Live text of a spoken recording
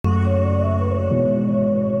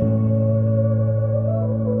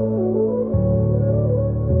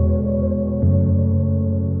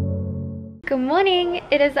Good morning.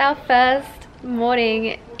 It is our first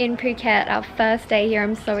morning in Phuket, our first day here.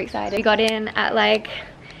 I'm so excited. We got in at like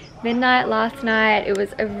midnight last night. It was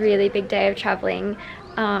a really big day of traveling.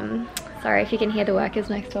 Sorry if you can hear the workers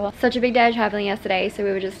next door. Such a big day of traveling yesterday, so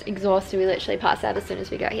we were just exhausted. We literally passed out as soon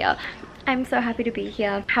as we got here. I'm so happy to be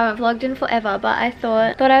here. Haven't vlogged in forever, but I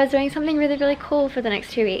thought I was doing something really cool for the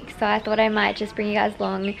next 2 weeks, so I thought I might just bring you guys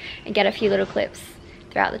along and get a few little clips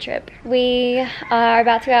throughout the trip. We are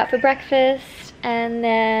about to go out for breakfast and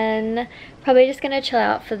then probably just gonna chill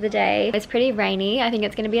out for the day. It's pretty rainy. I think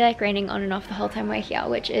it's gonna be like raining on and off the whole time we're here,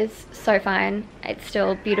 which is so fine. It's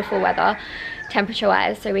still beautiful weather temperature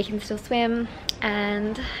wise, so we can still swim,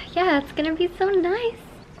 and yeah, it's gonna be so nice.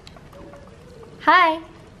 Hi.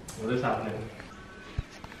 What is happening?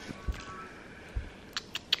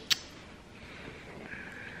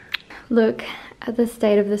 Look at the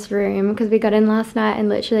state of this room, because we got in last night and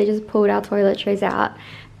literally just pulled our toiletries out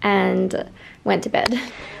and went to bed.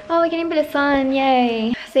 Oh, we're getting a bit of sun,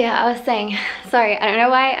 yay. So yeah, I was saying, sorry, I don't know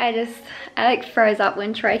why I like froze up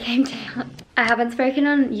when Troy came down. I haven't spoken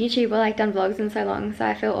on YouTube or like done vlogs in so long, so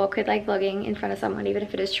I feel awkward like vlogging in front of someone, even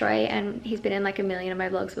if it is Troy, and he's been in like a million of my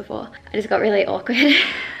vlogs before. I just got really awkward.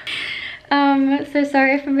 So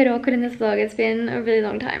sorry if I'm a bit awkward in this vlog. It's been a really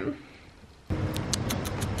long time.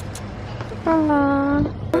 Aww.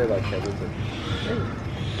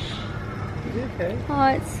 Oh,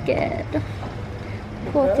 it's scared.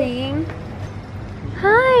 Poor thing.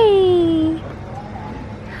 Hi.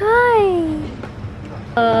 Hi.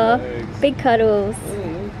 Big cuddles.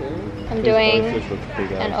 I'm doing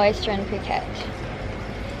an oyster in Phuket.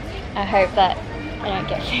 I hope that I don't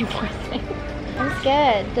get food poisoning. I'm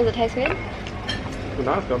scared. Does it taste good? It's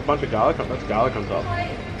nice. Got a bunch of garlic on. That's garlic on top.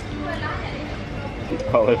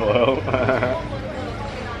 Olive oil.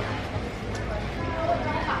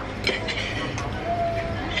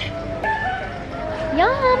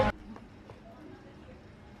 Yum!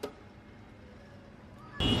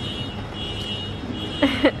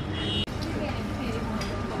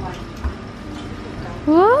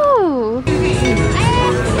 Whoa!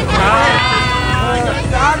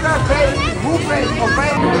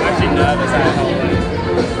 I'm actually nervous at home.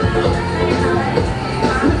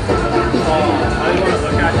 I just want to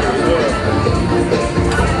look at you.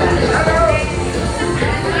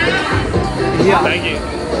 Yeah. Thank you.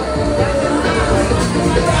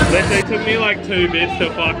 It took me like 2 bits to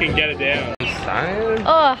fucking get it down.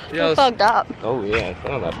 Oh, it's fogged up. Oh yeah,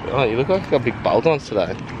 oh, you look like you got big bolt-ons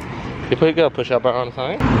today. You put a push-up bar on or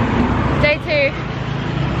something? Day 2.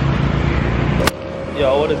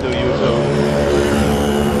 Yeah, what to do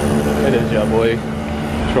YouTube? It is your boy,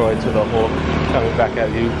 Troy to the Hawk, coming back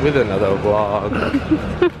at you with another vlog.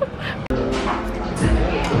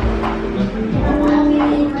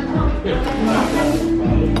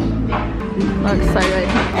 Looks so good.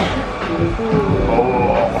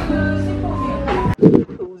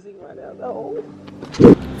 Cruising right out the hole.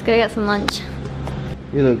 Let's go get some lunch.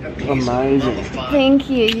 You look amazing. Thank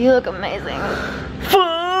you, you look amazing.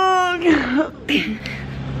 Fuck!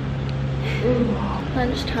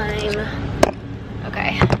 Lunchtime.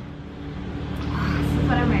 Okay. This is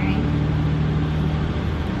what I'm wearing.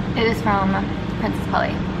 It is from Princess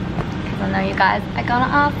Polly. Because I know you guys are gonna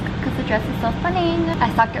ask, because the dress is so stunning. I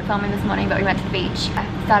sucked at filming this morning, but we went to the beach.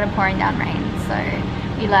 It started pouring down rain, so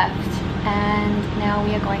we left. And now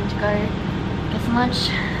we are going to go get some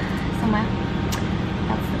lunch somewhere.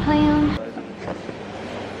 That's the plan.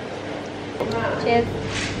 Cheers.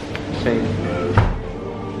 Cheers.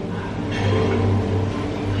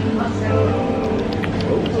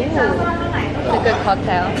 It's a good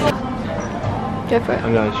cocktail. Go for it.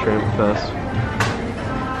 I'm going shrimp first.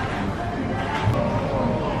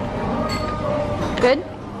 Good?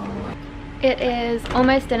 It is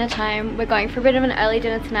almost dinner time. We're going for a bit of an early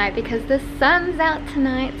dinner tonight because the sun's out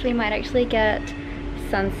tonight, so we might actually get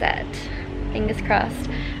sunset. Fingers crossed.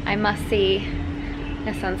 I must see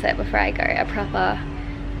a sunset before I go, a proper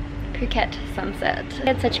Phuket sunset. We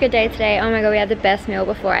had such a good day today. Oh my god, we had the best meal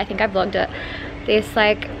before. I think I vlogged it. This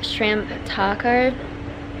like shrimp taco.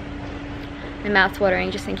 My mouth's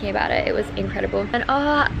watering just thinking about it. It was incredible. And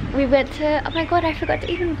we went to, oh my god, I forgot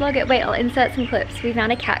to even vlog it. Wait, I'll insert some clips. We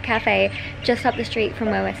found a cat cafe just up the street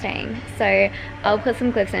from where we're staying. So I'll put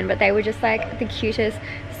some clips in, but they were just like the cutest,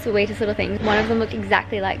 sweetest little things. One of them looked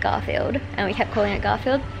exactly like Garfield, and we kept calling it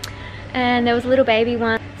Garfield. And there was a little baby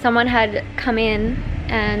one. Someone had come in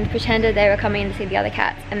and pretended they were coming in to see the other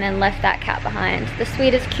cats and then left that cat behind. The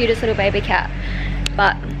sweetest, cutest little baby cat.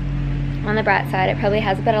 But on the bright side, it probably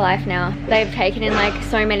has a better life now. They've taken in like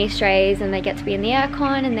so many strays, and they get to be in the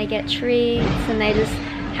aircon, and they get treats, and they just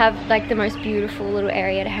have like the most beautiful little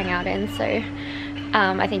area to hang out in, so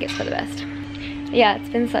I think it's for the best. Yeah, it's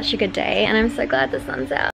been such a good day and I'm so glad the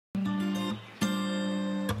sun's out.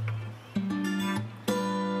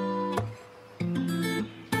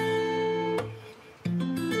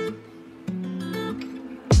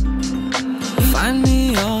 Find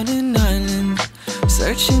me on an island,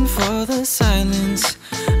 searching for the silence.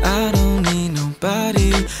 I don't need nobody,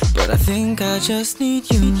 but I think I just need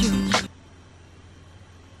you.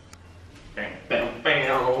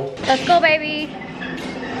 Let's go, baby.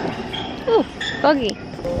 Ooh, foggy.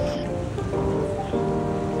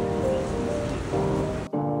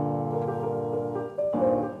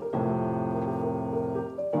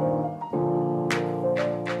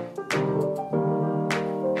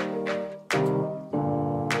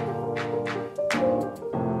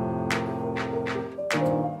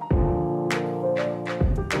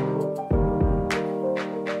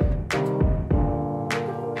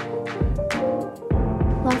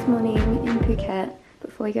 Last morning in Phuket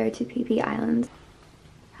before we go to Phi Phi Island.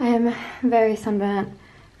 I am very sunburnt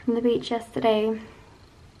from the beach yesterday,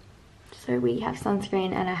 so we have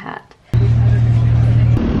sunscreen and a hat.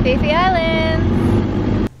 Phi Phi Island!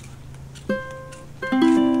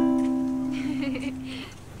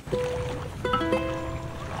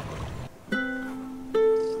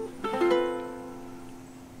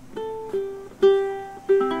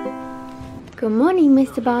 Good morning,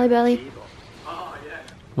 Mr. Barley Belly.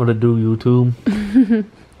 What to do, YouTube?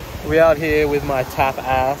 We out here with my tap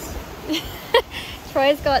ass.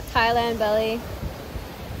 Troy's got Thailand belly.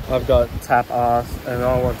 I've got tap ass, and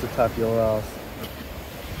I want to tap your ass.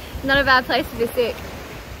 Not a bad place to be sick.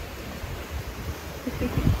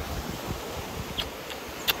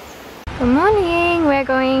 Good morning. We're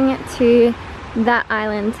going to that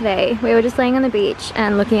island today. We were just laying on the beach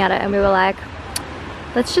and looking at it and we were like,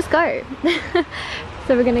 let's just go.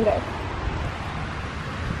 So we're gonna go.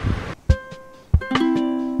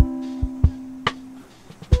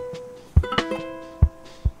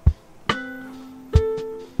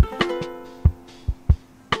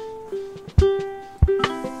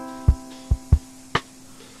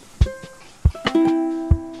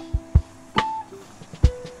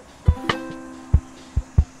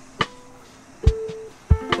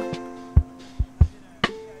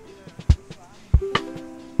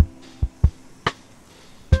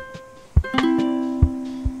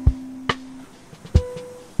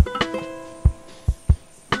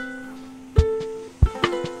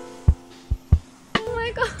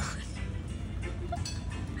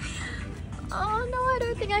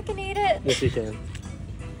 I can eat it. Yes, you can.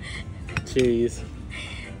 Cheese.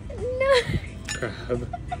 No. Crab.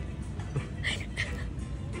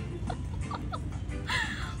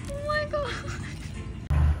 Oh my god.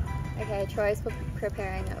 Okay, Troy's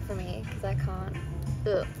preparing it for me because I can't.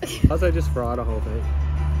 Ugh. How's they just fry the whole thing?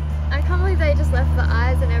 I can't believe they just left the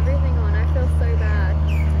eyes and everything on. I feel so bad.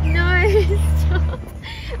 No, stop.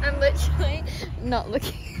 I'm literally not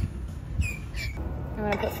looking. I'm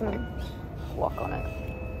gonna put some guac on it.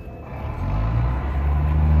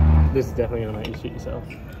 This is definitely gonna make you shit yourself.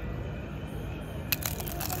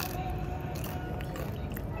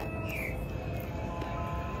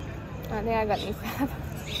 I don't think I got any crab.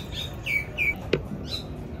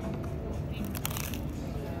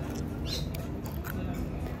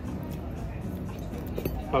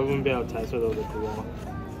 I wouldn't be able to taste without the guac.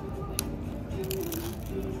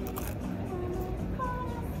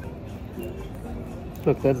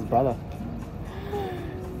 Look, that's his brother.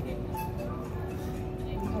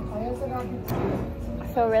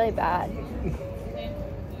 I feel really bad.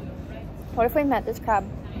 What if we met this crab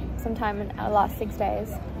sometime in our last 6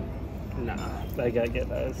 days? Nah, they gotta get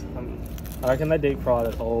those. I reckon they deep fried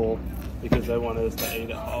it all because they wanted us to eat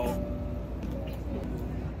it whole.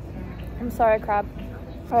 I'm sorry, crab.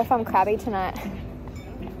 What if I'm crabby tonight?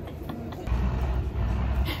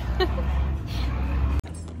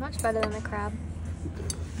 Much better than a crab.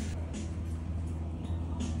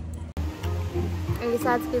 Are you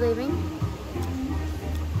sad to be leaving?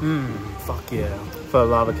 Fuck yeah. For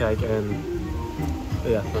lava cake and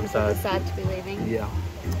yeah, I'm sad. Sad to be leaving. Yeah.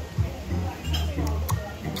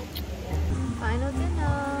 Final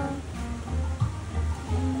dinner.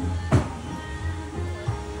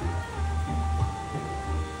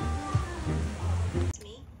 It's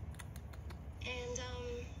me, and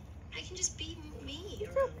I can just be me.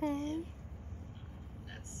 It's okay.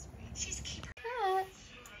 She's a keeper. Cat.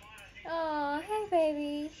 Oh, hey,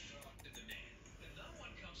 baby.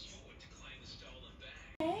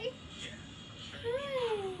 Hey. Hi.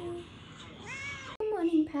 Good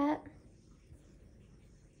morning, Pat.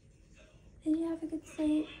 Did you have a good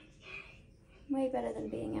sleep? Way better than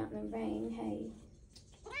being out in the rain, hey?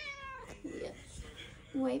 Yeah.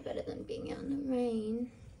 Way better than being out in the rain.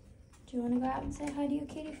 Do you want to go out and say hi to your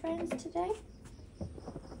kitty friends today?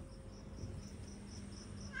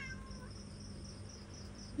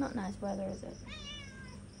 Not nice weather, is it?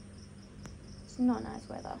 It's not nice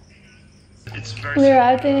weather. We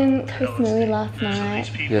arrived in Koh Samui last night.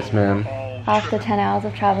 Yes, ma'am. After 10 hours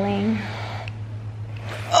of traveling.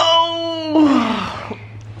 Oh!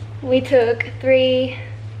 We took three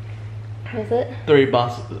buses,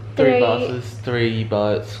 three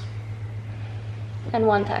boats. And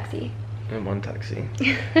one taxi. And one taxi.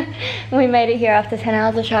 We made it here after 10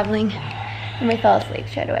 hours of traveling. And we fell asleep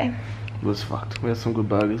straight away. It was fucked. We had some good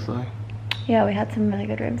burgers though. Yeah, we had some really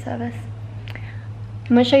good room service. I'm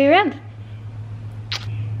gonna show you around.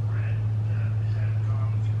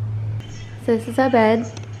 So this is our bed,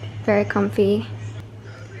 very comfy.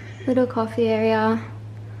 Little coffee area.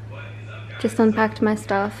 Just unpacked my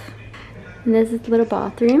stuff. And there's this little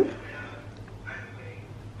bathroom.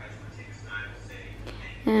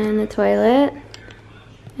 And the toilet.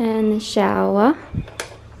 And the shower.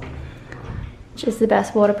 Which is the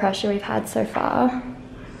best water pressure we've had so far.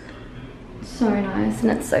 So nice, and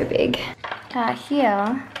it's so big.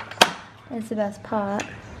 Here is the best part.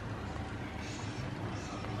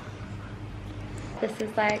 This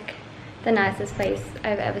is like the nicest place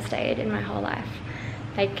I've ever stayed in my whole life.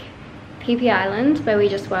 Like PP Island, where we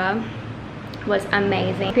just were, was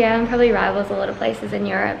amazing. PP Island probably rivals a lot of places in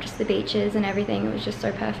Europe, just the beaches and everything. It was just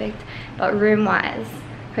so perfect. But room wise,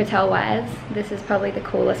 hotel wise, this is probably the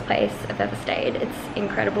coolest place I've ever stayed. It's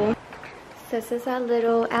incredible. So this is our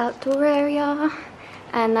little outdoor area,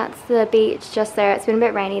 and that's the beach just there. It's been a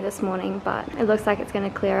bit rainy this morning, but it looks like it's going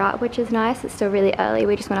to clear up, which is nice. It's still really early.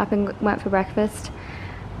 We just went up and went for breakfast.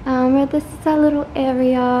 This is our little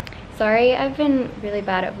area. Sorry, I've been really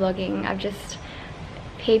bad at vlogging.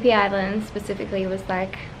 PP Island specifically was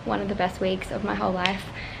like one of the best weeks of my whole life.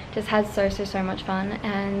 Just had so much fun,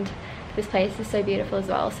 and this place is so beautiful as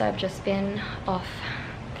well. So I've just been off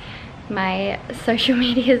my social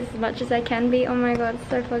media as much as I can be. Oh my god, it's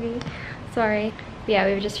so foggy. Sorry. But yeah,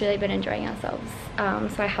 we've just really been enjoying ourselves.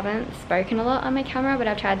 So I haven't spoken a lot on my camera, but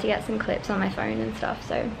I've tried to get some clips on my phone and stuff,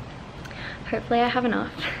 so hopefully I have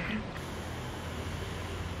enough.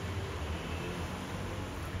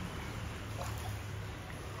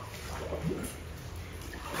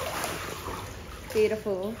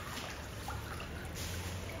 Beautiful.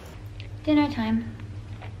 Dinner time.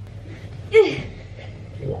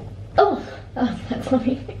 Oh, that's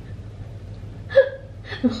funny.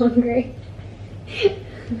 I'm hungry.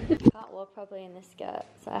 Can't walk properly in this skirt,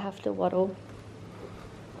 so I have to waddle.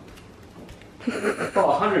 Oh,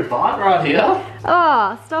 100 baht right here.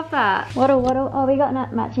 Oh, stop that. Waddle, waddle. Oh, we got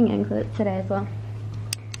matching anklets today as well.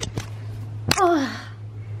 Oh,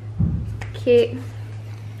 cute.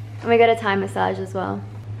 And we got a Thai massage as well.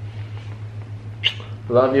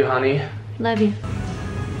 Love you, honey. Love you.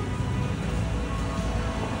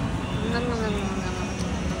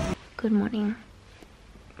 Good morning.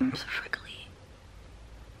 I'm so frickly.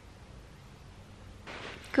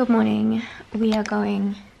 Good morning. We are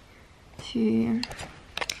going to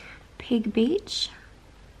Pig Beach,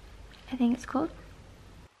 I think it's called.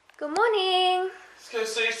 Good morning. Let's go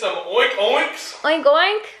see some oink oinks. Oink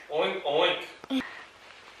oink. Oink oink.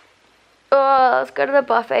 Oh, let's go to the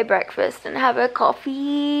buffet breakfast and have a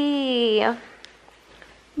coffee.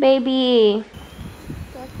 Baby.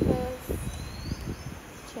 Breakfast.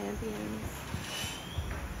 Champions.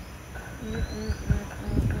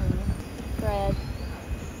 Bread.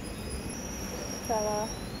 Nutella.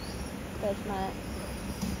 Vegemite.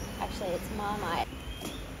 Actually, it's Marmite.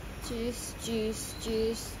 Juice, juice,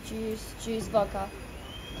 juice, juice, juice, vodka.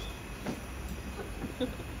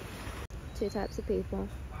 2 types of people.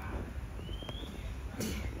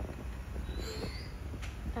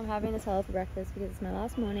 I'm having Nutella for breakfast because it's my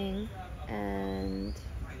last morning and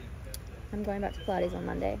I'm going back to Pilates on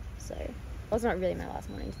Monday, so well, it's not really my last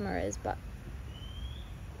morning, tomorrow is, but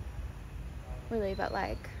we leave at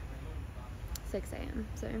like 6 AM,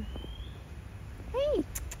 so hey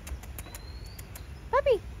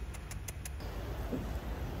puppy.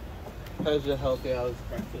 How's your healthy hours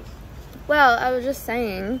breakfast? Well, I was just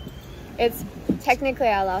saying it's technically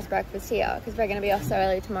our last breakfast here because we're going to be off so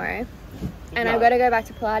early tomorrow. And I've got to go back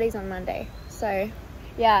to Pilates on Monday. So,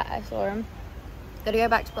 yeah, I saw him. Got to go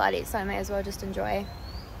back to Pilates, so I may as well just enjoy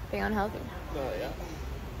being unhealthy. Oh, yeah.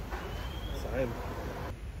 Same.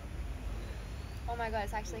 Oh my god,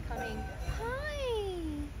 it's actually coming. Hi!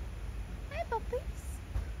 Hi, puppies.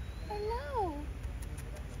 Hello.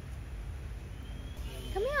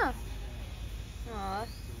 Come here. Aw.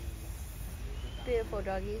 Beautiful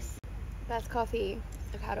doggies. Best coffee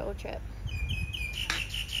I've had all trip.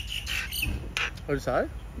 What did you say?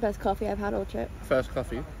 Best coffee I've had all trip. First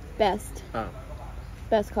coffee. Best. Oh.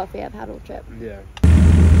 Best coffee I've had all trip. Yeah.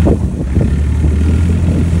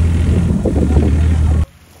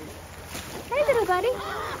 Hey little buddy.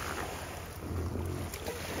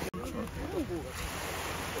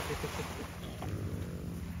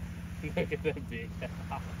 Look at that big.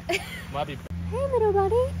 Might be. Hey little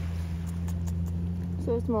buddy.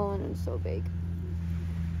 So small and so big.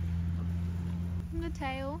 And the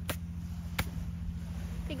tail.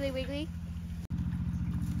 Piggly wiggly.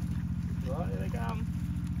 Right, here they come.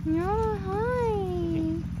 Oh, hi.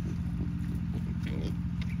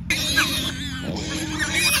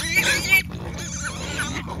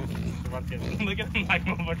 Look at them like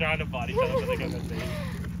we're trying to body each other, but they're gonna see.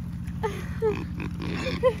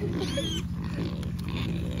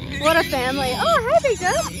 What a family. Oh, hey, Big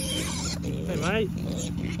Dog. Hey, mate.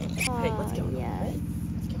 Oh, hey, what's going on?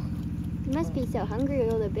 You must be so hungry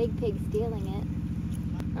with all the big pigs stealing it.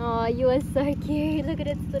 Oh, you are so cute. Look at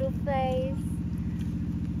its little face.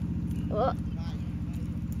 Oh.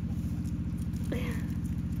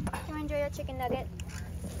 You enjoy your chicken nugget?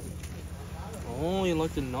 Oh, you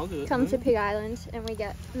like the nugget? Come to Pig Island and we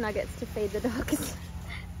get nuggets to feed the dogs.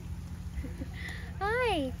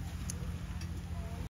 Hi.